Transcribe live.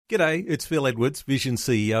G'day, it's Phil Edwards, Vision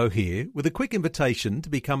CEO here, with a quick invitation to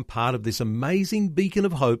become part of this amazing beacon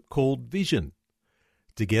of hope called Vision.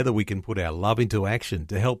 Together we can put our love into action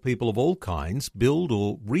to help people of all kinds build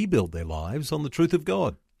or rebuild their lives on the truth of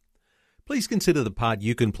God. Please consider the part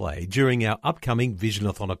you can play during our upcoming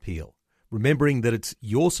Visionathon appeal, remembering that it's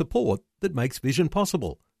your support that makes Vision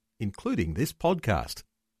possible, including this podcast.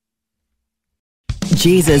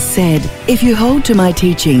 Jesus said, "If you hold to my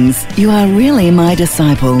teachings, you are really my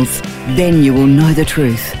disciples. Then you will know the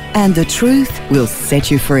truth, and the truth will set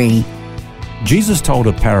you free." Jesus told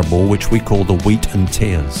a parable which we call the wheat and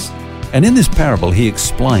tares. And in this parable, he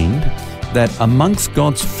explained that amongst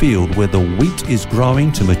God's field where the wheat is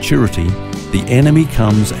growing to maturity, the enemy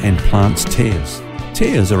comes and plants tares.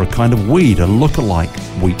 Tares are a kind of weed, a look-alike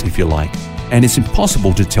wheat, if you like, and it's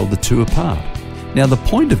impossible to tell the two apart. Now, the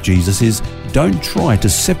point of Jesus is, don't try to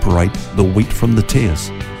separate the wheat from the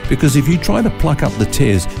tares, because if you try to pluck up the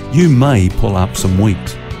tares, you may pull up some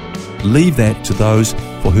wheat. Leave that to those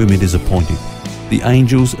for whom it is appointed, the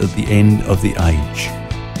angels at the end of the age.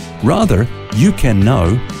 Rather, you can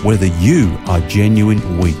know whether you are genuine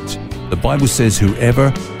wheat. The Bible says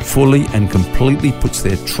whoever fully and completely puts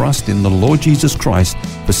their trust in the Lord Jesus Christ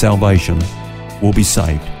for salvation will be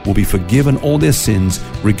saved, will be forgiven all their sins,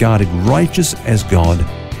 regarded righteous as God,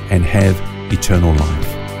 and have eternal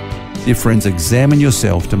life. Dear friends, examine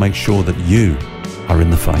yourself to make sure that you are in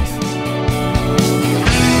the faith.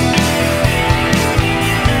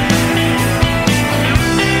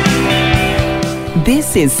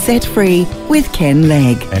 This is Set Free with Ken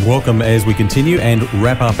Legg. And welcome as we continue and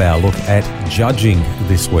wrap up our look at judging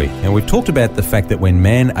this week. And we've talked about the fact that when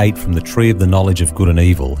man ate from the tree of the knowledge of good and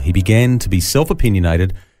evil, he began to be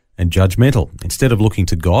self-opinionated and judgmental. Instead of looking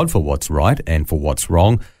to God for what's right and for what's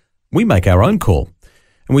wrong, we make our own call.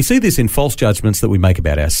 And we see this in false judgments that we make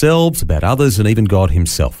about ourselves, about others, and even God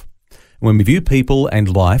himself. When we view people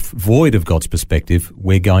and life void of God's perspective,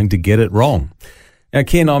 we're going to get it wrong. Now,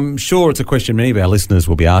 Ken, I'm sure it's a question many of our listeners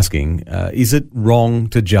will be asking. Is it wrong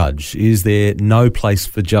to judge? Is there no place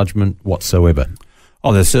for judgment whatsoever?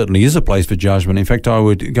 Oh, there certainly is a place for judgment. In fact, I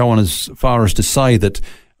would go on as far as to say that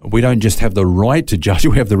we don't just have the right to judge,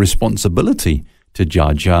 we have the responsibility to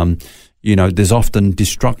judge. There's often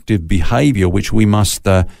destructive behaviour which we must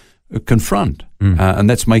confront. And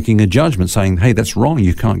that's making a judgment, saying, hey, that's wrong,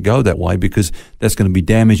 you can't go that way because that's going to be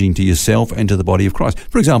damaging to yourself and to the body of Christ.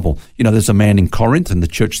 For example, there's a man in Corinth, in the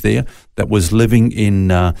church there, that was living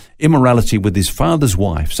in immorality with his father's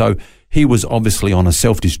wife. So he was obviously on a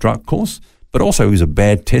self-destruct course, but also he was a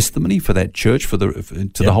bad testimony for that church, to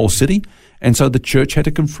the whole city. And so the church had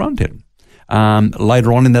to confront him.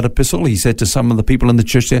 Later on in that epistle, he said to some of the people in the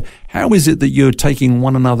church there, how is it that you're taking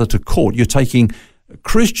one another to court? You're taking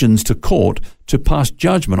Christians to court to pass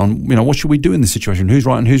judgment on, what should we do in this situation? Who's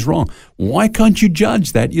right and who's wrong? Why can't you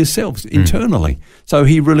judge that yourselves internally? So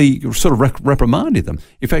he really sort of reprimanded them.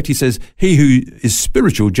 In fact, he says, he who is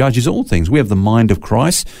spiritual judges all things. We have the mind of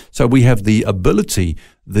Christ, so we have the ability,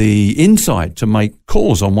 the insight to make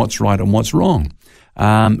calls on what's right and what's wrong.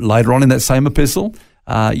 Later on in that same epistle,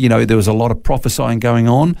 there was a lot of prophesying going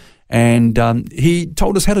on, and he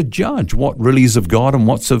told us how to judge what really is of God and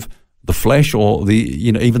what's of the flesh or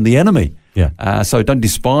even the enemy. So don't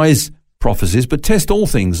despise prophecies, but test all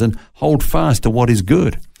things and hold fast to what is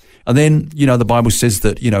good. And then, the Bible says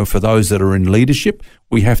that, for those that are in leadership,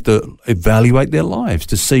 we have to evaluate their lives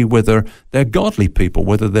to see whether they're godly people,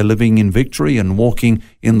 whether they're living in victory and walking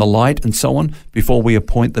in the light and so on before we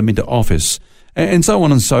appoint them into office. And so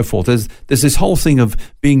on and so forth. There's this whole thing of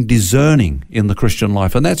being discerning in the Christian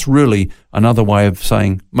life, and that's really another way of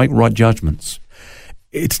saying make right judgments.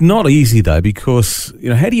 It's not easy, though, because,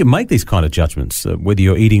 how do you make these kind of judgments, whether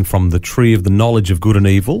you're eating from the tree of the knowledge of good and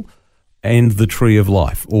evil and the tree of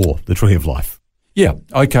life, or the tree of life? Yeah,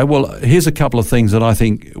 okay, well, here's a couple of things that I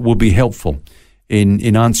think will be helpful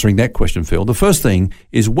in answering that question, Phil. The first thing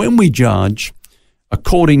is when we judge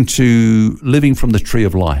according to living from the tree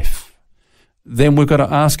of life, then we've got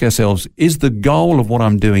to ask ourselves, is the goal of what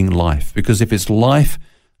I'm doing life? Because if it's life,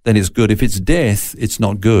 then it's good. If it's death, it's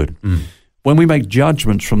not good. When we make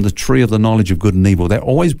judgments from the tree of the knowledge of good and evil, that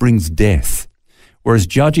always brings death. Whereas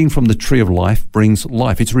judging from the tree of life brings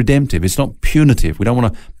life. It's redemptive. It's not punitive. We don't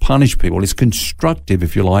want to punish people. It's constructive,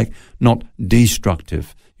 if you like, not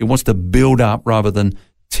destructive. It wants to build up rather than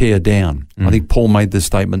tear down. I think Paul made this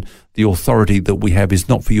statement, the authority that we have is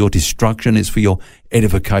not for your destruction, it's for your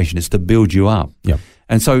edification. It's to build you up. Yep.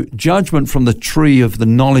 And so judgment from the tree of the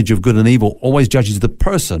knowledge of good and evil always judges the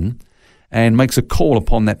person and makes a call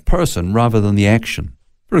upon that person rather than the action.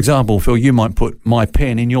 For example, Phil, you might put my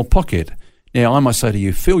pen in your pocket. Now, I might say to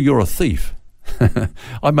you, Phil, you're a thief.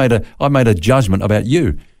 I made a judgment about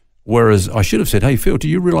you. Whereas I should have said, hey, Phil, do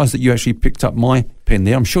you realise that you actually picked up my pen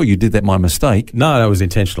there? I'm sure you did that by mistake. No, that was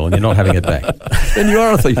intentional, and you're not having it back. Then you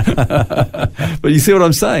are a thief. But you see what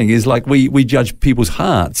I'm saying is like we judge people's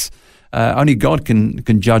hearts. Only God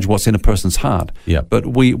can judge what's in a person's heart. Yeah. But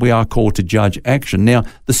we are called to judge action. Now,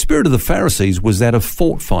 the spirit of the Pharisees was that of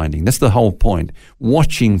fault finding. That's the whole point.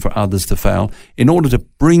 Watching for others to fail in order to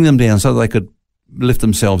bring them down so that they could lift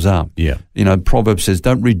themselves up. Yeah. You know, Proverbs says,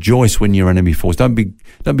 don't rejoice when your enemy falls. Don't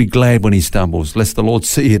be glad when he stumbles, lest the Lord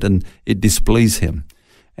see it and it displease him.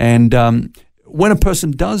 And when a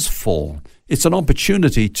person does fall, it's an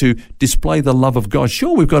opportunity to display the love of God.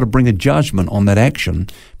 Sure, we've got to bring a judgment on that action,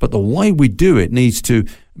 but the way we do it needs to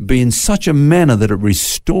be in such a manner that it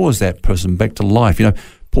restores that person back to life. You know,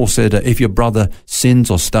 Paul said, if your brother sins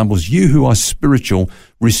or stumbles, you who are spiritual,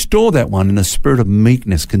 restore that one in a spirit of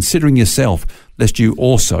meekness, considering yourself, lest you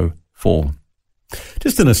also fall.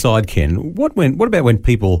 Just an aside, Ken, what about when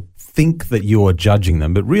people think that you're judging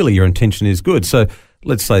them, but really your intention is good? So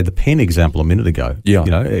let's say the pen example a minute ago. Yeah.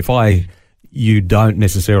 You know, you don't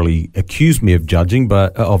necessarily accuse me of judging,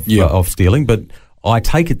 but of stealing, but I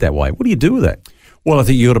take it that way. What do you do with that? Well, I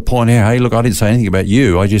think you got to point out, hey, look, I didn't say anything about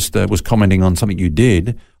you. I just was commenting on something you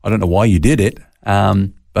did. I don't know why you did it,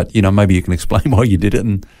 but, you know, maybe you can explain why you did it.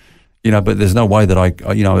 And, you know, but there's no way that I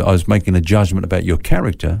was making a judgment about your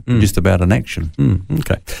character, just about an action.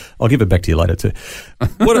 Okay. I'll give it back to you later too.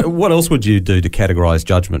 What else would you do to categorize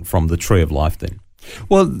judgment from the tree of life then?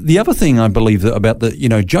 Well, the other thing I believe that about the, you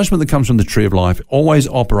know, judgment that comes from the tree of life always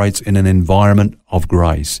operates in an environment of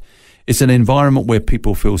grace. It's an environment where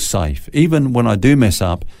people feel safe. Even when I do mess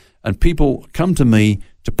up and people come to me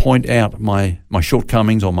to point out my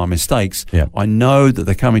shortcomings or my mistakes, I know that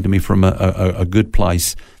they're coming to me from a good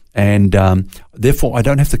place, and therefore I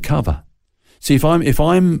don't have to cover. See, if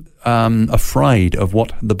I'm afraid of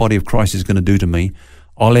what the body of Christ is going to do to me,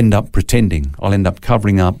 I'll end up pretending. I'll end up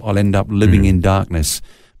covering up. I'll end up living in darkness.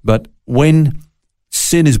 But when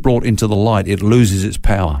sin is brought into the light, it loses its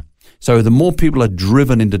power. So the more people are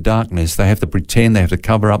driven into darkness, they have to pretend, they have to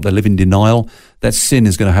cover up, they live in denial, that sin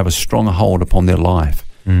is going to have a stronger hold upon their life.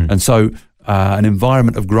 And so an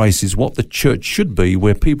environment of grace is what the church should be,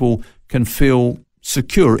 where people can feel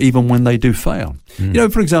secure even when they do fail. You know,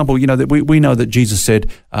 for example, you know that we know that Jesus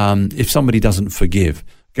said, if somebody doesn't forgive,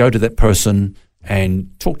 go to that person and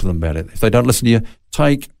talk to them about it. If they don't listen to you,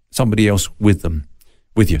 take somebody else with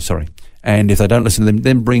you. And if they don't listen to them,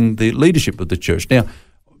 then bring the leadership of the church. Now,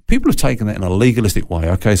 people have taken that in a legalistic way.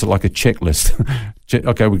 Okay, so like a checklist.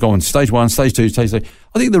 Okay, we go on stage 1, stage 2, stage 3.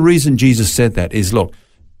 I think the reason Jesus said that is, look,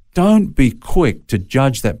 don't be quick to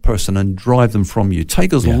judge that person and drive them from you.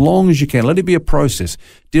 Take as long as you can. Let it be a process.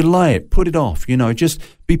 Delay it. Put it off. You know, just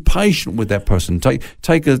be patient with that person.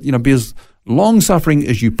 Be as long-suffering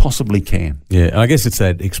as you possibly can. Yeah, and I guess it's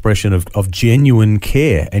that expression of genuine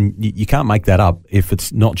care, and you can't make that up if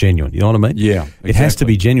it's not genuine. You know what I mean? Yeah, exactly. It has to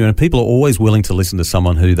be genuine, and people are always willing to listen to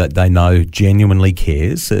someone who that they know genuinely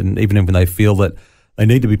cares, and even when they feel that they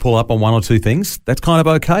need to be pulled up on one or two things, that's kind of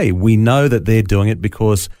okay. We know that they're doing it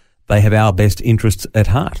because they have our best interests at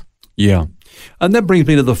heart. Yeah. And that brings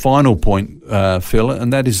me to the final point, Phil,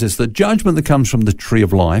 and that is this: the judgment that comes from the tree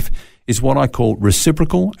of life is what I call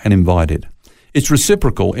reciprocal and invited. It's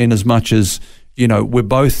reciprocal in as much as, you know, we're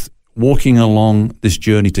both walking along this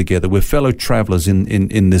journey together. We're fellow travelers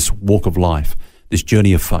in this walk of life, this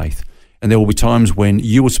journey of faith. And there will be times when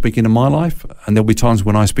you will speak into my life, and there will be times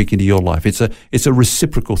when I speak into your life. It's a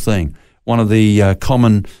reciprocal thing. One of the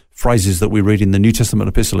common phrases that we read in the New Testament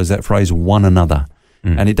epistle is that phrase, one another.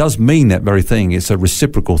 And it does mean that very thing. It's a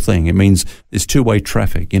reciprocal thing. It means there's two-way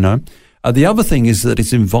traffic, you know. The other thing is that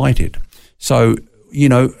it's invited. So, you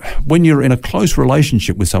know, when you're in a close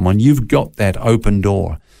relationship with someone, you've got that open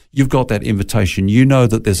door. You've got that invitation. You know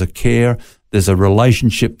that there's a care, there's a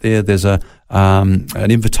relationship there, there's an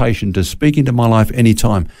invitation to speak into my life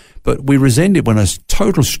anytime. But we resent it when a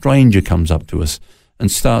total stranger comes up to us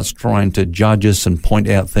and starts trying to judge us and point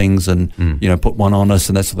out things and, you know, put one on us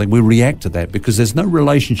and that sort of thing. We react to that because there's no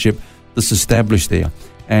relationship that's established there.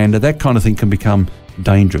 And that kind of thing can become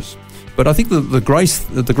dangerous. But I think the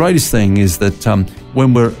greatest thing is that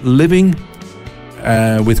when we're living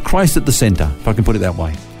with Christ at the center, if I can put it that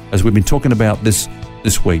way, as we've been talking about this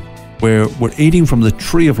week, where we're eating from the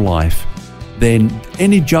tree of life, then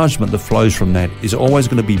any judgment that flows from that is always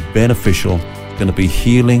going to be beneficial, it's going to be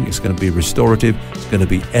healing, it's going to be restorative, it's going to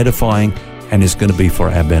be edifying, and it's going to be for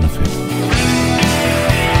our benefit.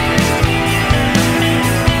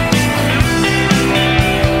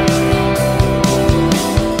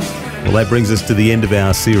 Well, that brings us to the end of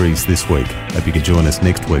our series this week. Hope you can join us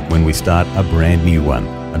next week when we start a brand new one.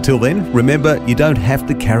 Until then, remember, you don't have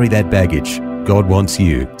to carry that baggage. God wants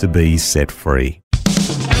you to be set free.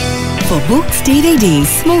 For books, DVDs,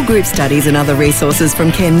 small group studies and other resources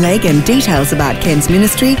from Ken Legg and details about Ken's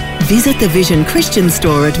ministry, visit the Vision Christian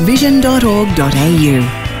store at vision.org.au.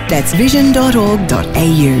 That's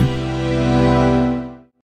vision.org.au.